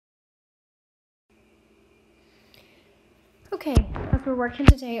Okay, as we're working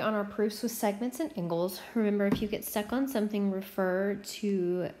today on our proofs with segments and angles, remember if you get stuck on something, refer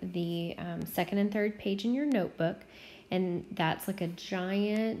to the second and third page in your notebook, and that's like a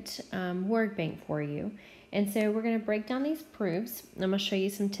giant word bank for you. And so we're going to break down these proofs. I'm going to show you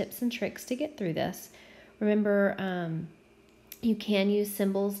some tips and tricks to get through this. Remember, you can use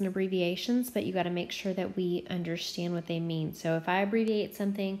symbols and abbreviations, but you got to make sure that we understand what they mean. So if I abbreviate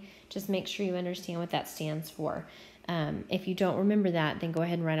something, just make sure you understand what that stands for. If you don't remember that, then go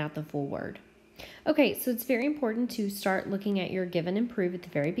ahead and write out the full word. Okay, so it's very important to start looking at your given and prove at the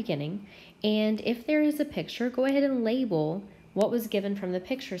very beginning. And if there is a picture, go ahead and label what was given from the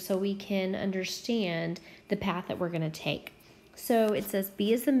picture so we can understand the path that we're going to take. So it says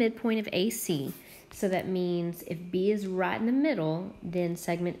B is the midpoint of AC. So that means if B is right in the middle, then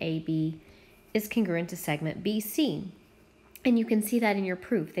segment AB is congruent to segment BC. And you can see that in your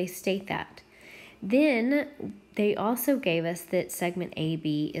proof. They state that. Then they also gave us that segment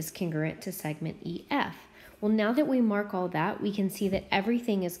AB is congruent to segment EF. Well, now that we mark all that, we can see that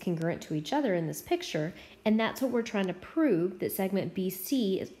everything is congruent to each other in this picture, and that's what we're trying to prove, that segment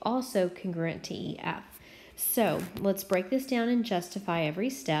BC is also congruent to EF. So let's break this down and justify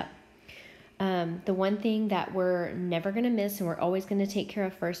every step. The one thing that we're never going to miss and we're always going to take care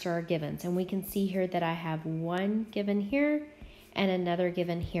of first are our givens. And we can see here that I have one given here and another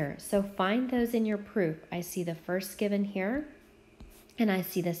given here. So find those in your proof. I see the first given here and I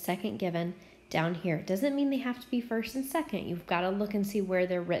see the second given down here. It doesn't mean they have to be first and second. You've got to look and see where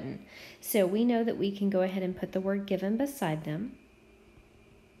they're written. So we know that we can go ahead and put the word given beside them.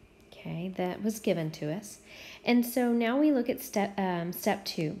 Okay, that was given to us. And so now we look at step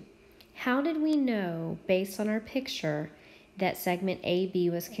 2. How did we know, based on our picture, that segment AB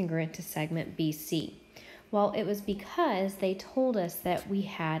was congruent to segment BC? Well, it was because they told us that we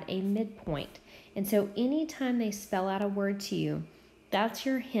had a midpoint. And so anytime they spell out a word to you, that's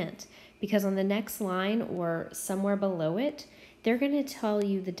your hint. Because on the next line or somewhere below it, they're going to tell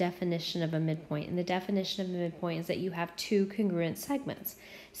you the definition of a midpoint. And the definition of a midpoint is that you have two congruent segments.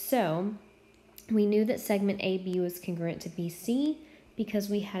 So we knew that segment AB was congruent to BC because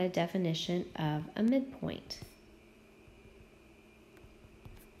we had a definition of a midpoint.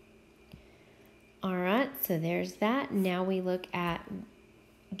 All right, so there's that. Now we look at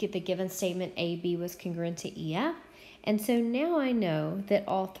the given statement AB was congruent to EF. And so now I know that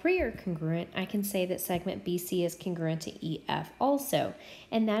all three are congruent. I can say that segment BC is congruent to EF also.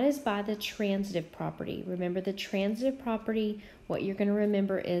 And that is by the transitive property. Remember the transitive property, what you're going to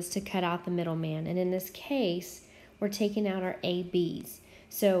remember is to cut out the middleman. And in this case, we're taking out our ABs.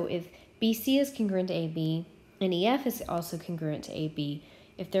 So if BC is congruent to AB and EF is also congruent to AB,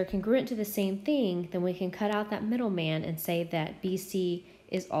 if they're congruent to the same thing, then we can cut out that middleman and say that BC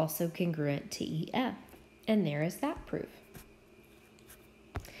is also congruent to EF. And there is that proof.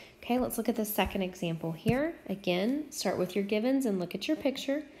 Okay, let's look at the second example here. Again, start with your givens and look at your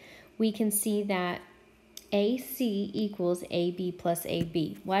picture. We can see that AC equals AB plus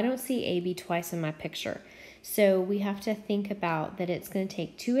AB. Well, I don't see AB twice in my picture. So we have to think about that it's going to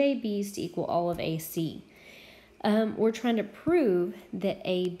take two ABs to equal all of AC. We're trying to prove that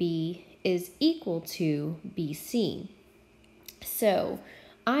AB is equal to BC. So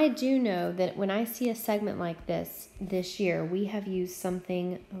I do know that when I see a segment like this year, we have used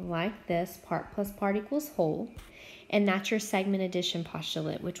something like this, part plus part equals whole, and that's your segment addition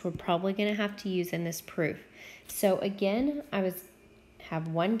postulate, which we're probably going to have to use in this proof. So again, I have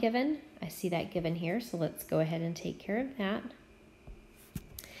one given. I see that given here, so let's go ahead and take care of that.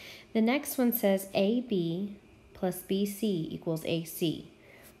 The next one says AB plus BC equals AC.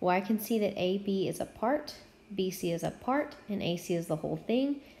 Well, I can see that AB is a part, BC is a part, and AC is the whole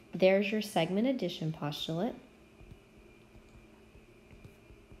thing. There's your segment addition postulate.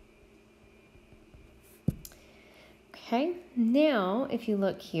 Okay, now if you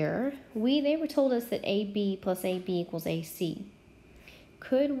look here, they were told us that AB plus AB equals AC.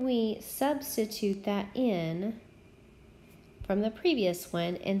 Could we substitute that in from the previous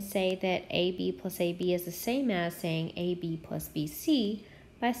one and say that AB plus AB is the same as saying AB plus BC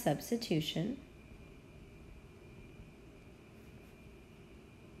by substitution?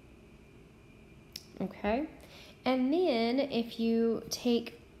 Okay, and then if you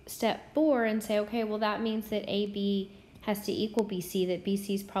take step 4 and say, okay, well that means that AB has to equal BC, that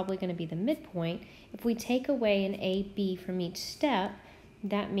BC is probably going to be the midpoint. If we take away an AB from each step,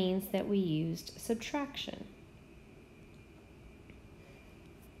 that means that we used subtraction.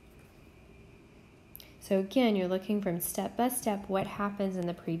 So again, you're looking from step by step what happens in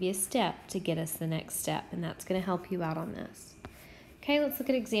the previous step to get us the next step, and that's going to help you out on this. Okay, let's look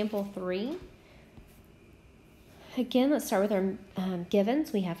at example 3. again, let's start with our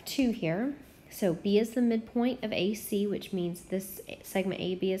givens. We have 2 here. So B is the midpoint of AC, which means this segment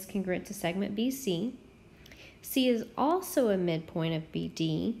AB is congruent to segment BC. C is also a midpoint of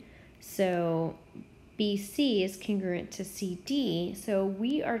BD, so BC is congruent to CD. So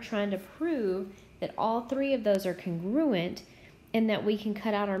we are trying to prove that all 3 of those are congruent and that we can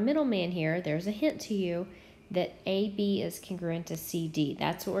cut out our middleman here. There's a hint to you that AB is congruent to CD.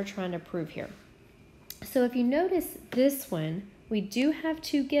 That's what we're trying to prove here. So if you notice this one, we do have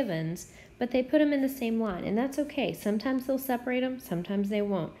 2 givens, but they put them in the same line, and that's okay. Sometimes they'll separate them, sometimes they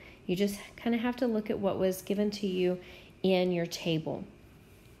won't. You just kind of have to look at what was given to you in your table.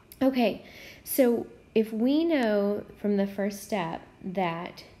 Okay, so if we know from the first step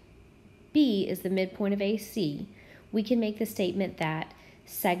that B is the midpoint of AC, we can make the statement that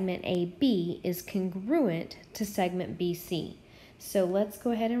segment AB is congruent to segment BC. So let's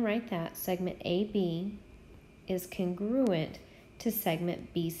go ahead and write that. Segment AB is congruent to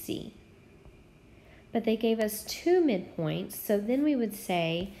segment BC. But they gave us 2 midpoints, so then we would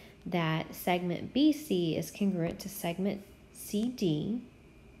say that segment BC is congruent to segment CD.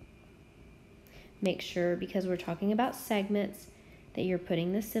 Make sure, because we're talking about segments, that you're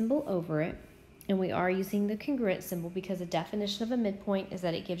putting the symbol over it. And we are using the congruent symbol because the definition of a midpoint is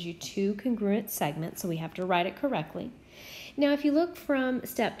that it gives you 2 congruent segments, so we have to write it correctly. Now, if you look from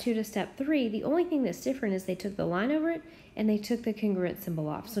step 2 to step 3, the only thing that's different is they took the line over it and they took the congruent symbol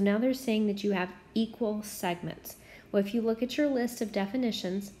off. So now they're saying that you have equal segments. Well, if you look at your list of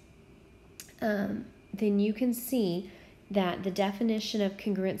definitions, then you can see that the definition of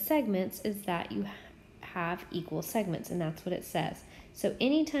congruent segments is that you have equal segments, and that's what it says. So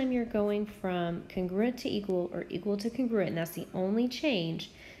anytime you're going from congruent to equal or equal to congruent, and that's the only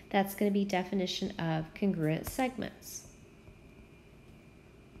change, that's going to be definition of congruent segments.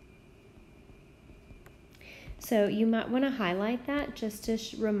 So you might want to highlight that just to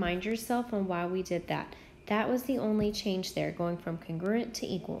remind yourself on why we did that. That was the only change there, going from congruent to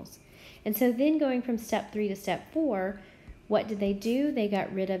equals. And so then going from step 3 to step 4, what did they do? They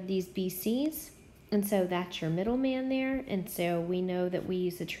got rid of these BCs, and so that's your middleman there. And so we know that we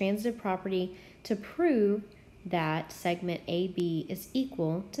use the transitive property to prove that segment AB is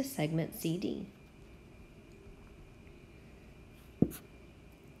equal to segment CD.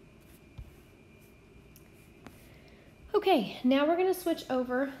 Okay, now we're going to switch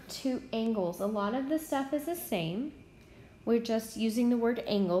over to angles. A lot of the stuff is the same. We're just using the word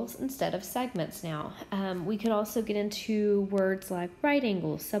angles instead of segments now. We could also get into words like right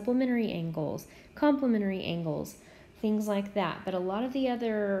angles, supplementary angles, complementary angles, things like that. But a lot of the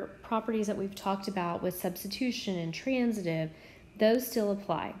other properties that we've talked about with substitution and transitive, those still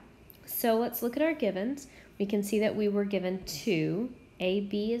apply. So let's look at our givens. We can see that we were given 2.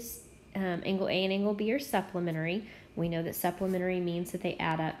 AB is angle A and angle B are supplementary. We know that supplementary means that they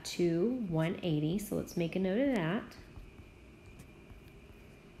add up to 180, so let's make a note of that.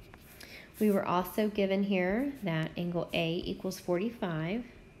 We were also given here that angle A equals 45,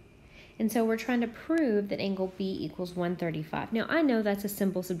 and so we're trying to prove that angle B equals 135. Now, I know that's a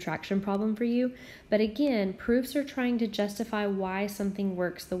simple subtraction problem for you, but again, proofs are trying to justify why something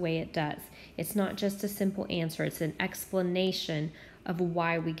works the way it does. It's not just a simple answer, it's an explanation of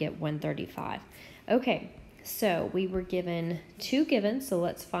why we get 135. Okay. So we were given 2 givens, so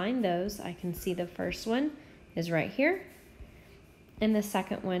let's find those. I can see the first one is right here, and the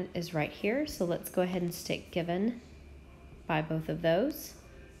second one is right here. So let's go ahead and stick given by both of those.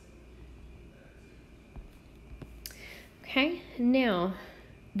 Okay, now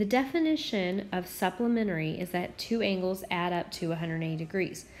the definition of supplementary is that 2 angles add up to 180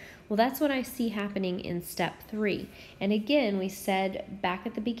 degrees. Well, that's what I see happening in step 3. And again, we said back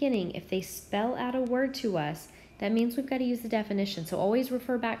at the beginning, if they spell out a word to us, that means we've got to use the definition. So always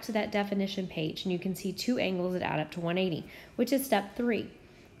refer back to that definition page, and you can see 2 angles that add up to 180, which is step 3.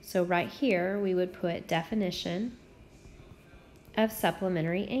 So right here, we would put definition of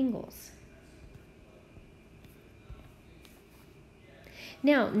supplementary angles.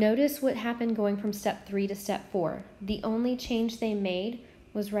 Now, notice what happened going from step 3 to step 4. The only change they made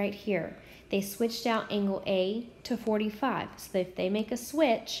was right here. They switched out angle A to 45. So if they make a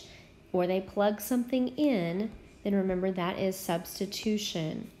switch or they plug something in, then remember that is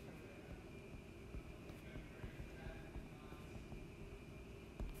substitution.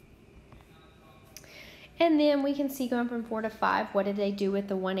 And then we can see going from 4 to 5, what did they do with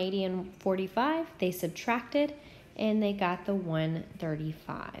the 180 and 45? They subtracted and they got the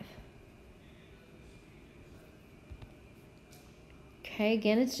 135. Okay,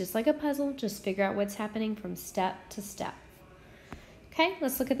 again, it's just like a puzzle. Just figure out what's happening from step to step. Okay,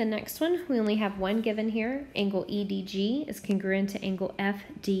 let's look at the next one. We only have one given here. Angle EDG is congruent to angle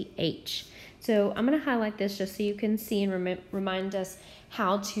FDH. So I'm going to highlight this just so you can see and remind us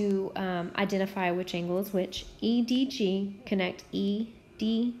how to identify which angle is which. EDG, connect ED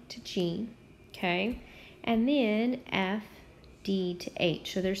to G, okay? And then FD to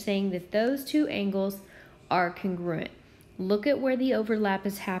H. So they're saying that those two angles are congruent. Look at where the overlap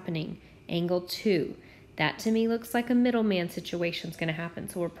is happening. Angle 2. That to me looks like a middleman situation is going to happen.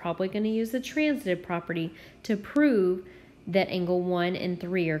 So we're probably going to use the transitive property to prove that angle 1 and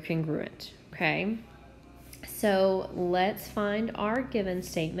 3 are congruent. Okay, so let's find our given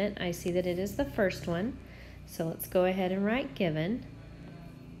statement. I see that it is the first one. So let's go ahead and write given.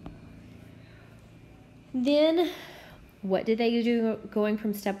 Then what did they do going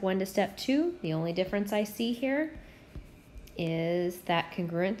from step 1 to step 2? The only difference I see here is that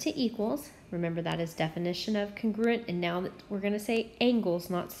congruent to equals. Remember, that is definition of congruent, and now that we're going to say angles,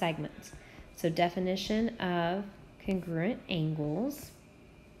 not segments. So definition of congruent angles.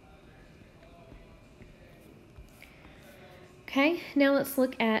 Okay, now let's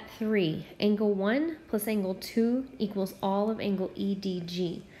look at 3. Angle 1 plus angle 2 equals all of angle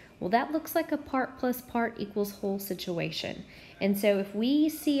EDG. Well, that looks like a part plus part equals whole situation. And so if we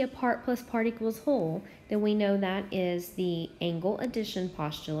see a part plus part equals whole, then we know that is the angle addition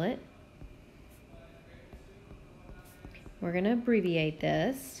postulate. We're going to abbreviate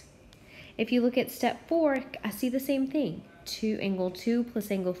this. If you look at step 4, I see the same thing. Angle 2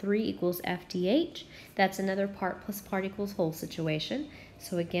 plus angle 3 equals FDH. That's another part plus part equals whole situation.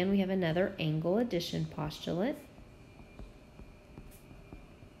 So again, we have another angle addition postulate.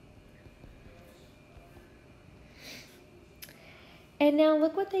 And now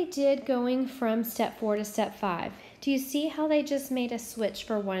look what they did going from step 4 to step 5. Do you see how they just made a switch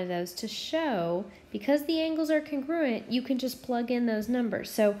for one of those to show, because the angles are congruent, you can just plug in those numbers.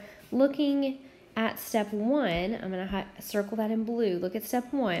 So looking at step 1, I'm going to circle that in blue. Look at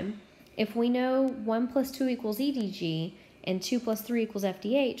step 1. If we know 1 plus 2 equals EDG and 2 plus 3 equals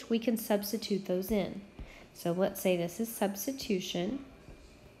FDH, we can substitute those in. So let's say this is substitution.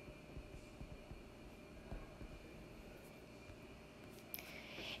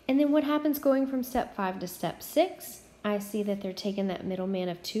 And then what happens going from step 5 to step 6? I see that they're taking that middleman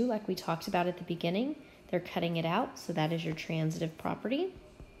of 2 like we talked about at the beginning. They're cutting it out, so that is your transitive property.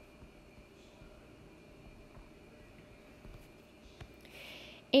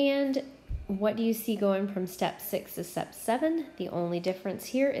 And what do you see going from step 6 to step 7? The only difference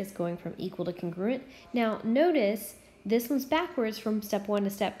here is going from equal to congruent. Now notice this one's backwards from step 1 to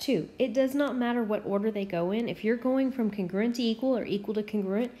step 2. It does not matter what order they go in. If you're going from congruent to equal or equal to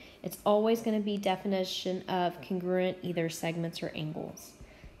congruent, it's always going to be definition of congruent, either segments or angles.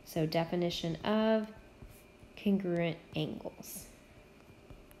 So definition of congruent angles.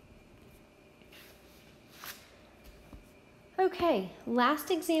 Okay, last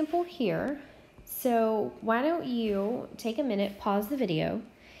example here. So why don't you take a minute, pause the video,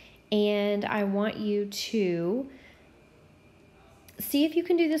 and I want you to see if you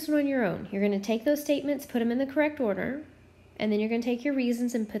can do this one on your own. You're going to take those statements, put them in the correct order, and then you're going to take your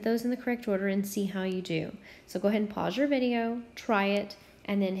reasons and put those in the correct order and see how you do. So go ahead and pause your video, try it,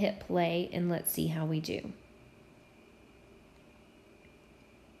 and then hit play, and let's see how we do.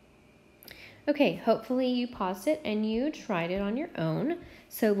 Okay, hopefully you paused it and you tried it on your own.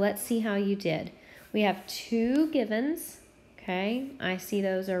 So let's see how you did. We have 2 givens, okay? I see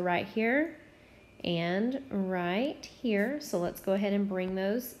those are right here and right here. So let's go ahead and bring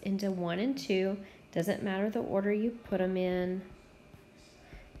those into 1 and 2. Doesn't matter the order you put them in.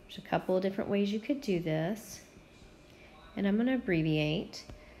 There's a couple of different ways you could do this. And I'm going to abbreviate.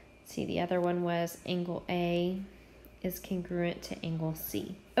 See, the other one was angle A is congruent to angle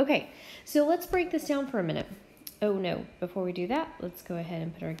C. Okay, so let's break this down for a minute. Oh no, before we do that, let's go ahead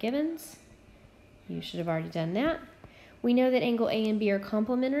and put our givens. You should have already done that. We know that angle A and B are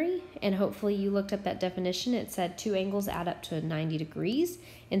complementary, and hopefully you looked up that definition. It said 2 angles add up to 90 degrees.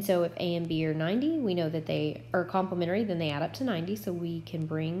 And so if A and B are 90, we know that they are complementary, then they add up to 90. So we can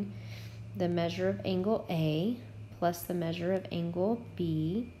bring the measure of angle A plus the measure of angle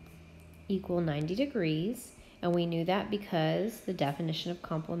B equal 90 degrees. And we knew that because the definition of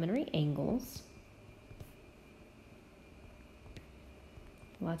complementary angles.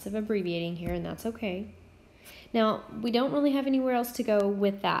 Lots of abbreviating here, and that's okay. Now, we don't really have anywhere else to go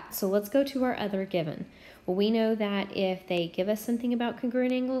with that, so let's go to our other given. Well, we know that if they give us something about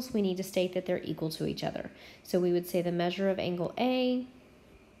congruent angles, we need to state that they're equal to each other. So we would say the measure of angle A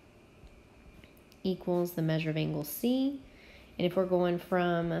equals the measure of angle C. And if we're going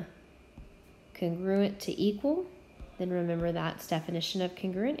from congruent to equal, then remember that's definition of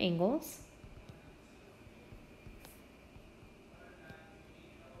congruent angles.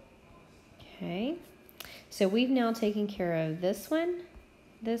 Okay, so we've now taken care of this one,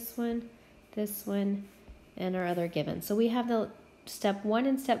 this one, this one, and our other given. So we have the step 1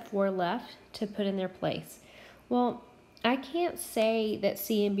 and step 4 left to put in their place. Well, I can't say that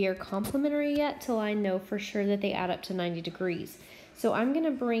C and B are complementary yet till I know for sure that they add up to 90 degrees. So I'm going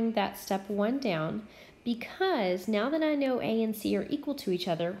to bring that step 1 down, because now that I know A and C are equal to each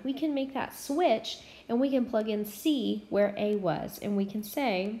other, we can make that switch and we can plug in C where A was, and we can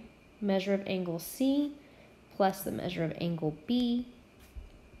say measure of angle C plus the measure of angle B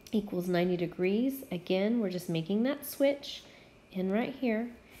equals 90 degrees. Again, we're just making that switch in right here.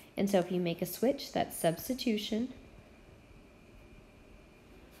 And so if you make a switch, that's substitution.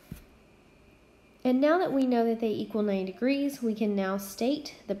 And now that we know that they equal 90 degrees, we can now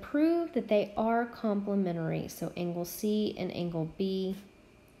prove that they are complementary. So angle C and angle B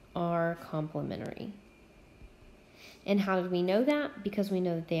are complementary. And how did we know that? Because we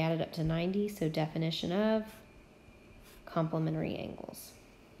know that they added up to 90, so definition of complementary angles.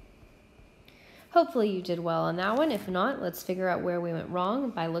 Hopefully you did well on that one. If not, let's figure out where we went wrong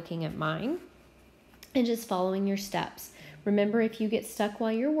by looking at mine and just following your steps. Remember, if you get stuck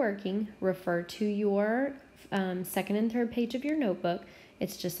while you're working, refer to your second and third page of your notebook.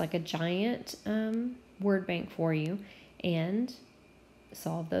 It's just like a giant word bank for you, and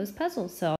solve those puzzles. So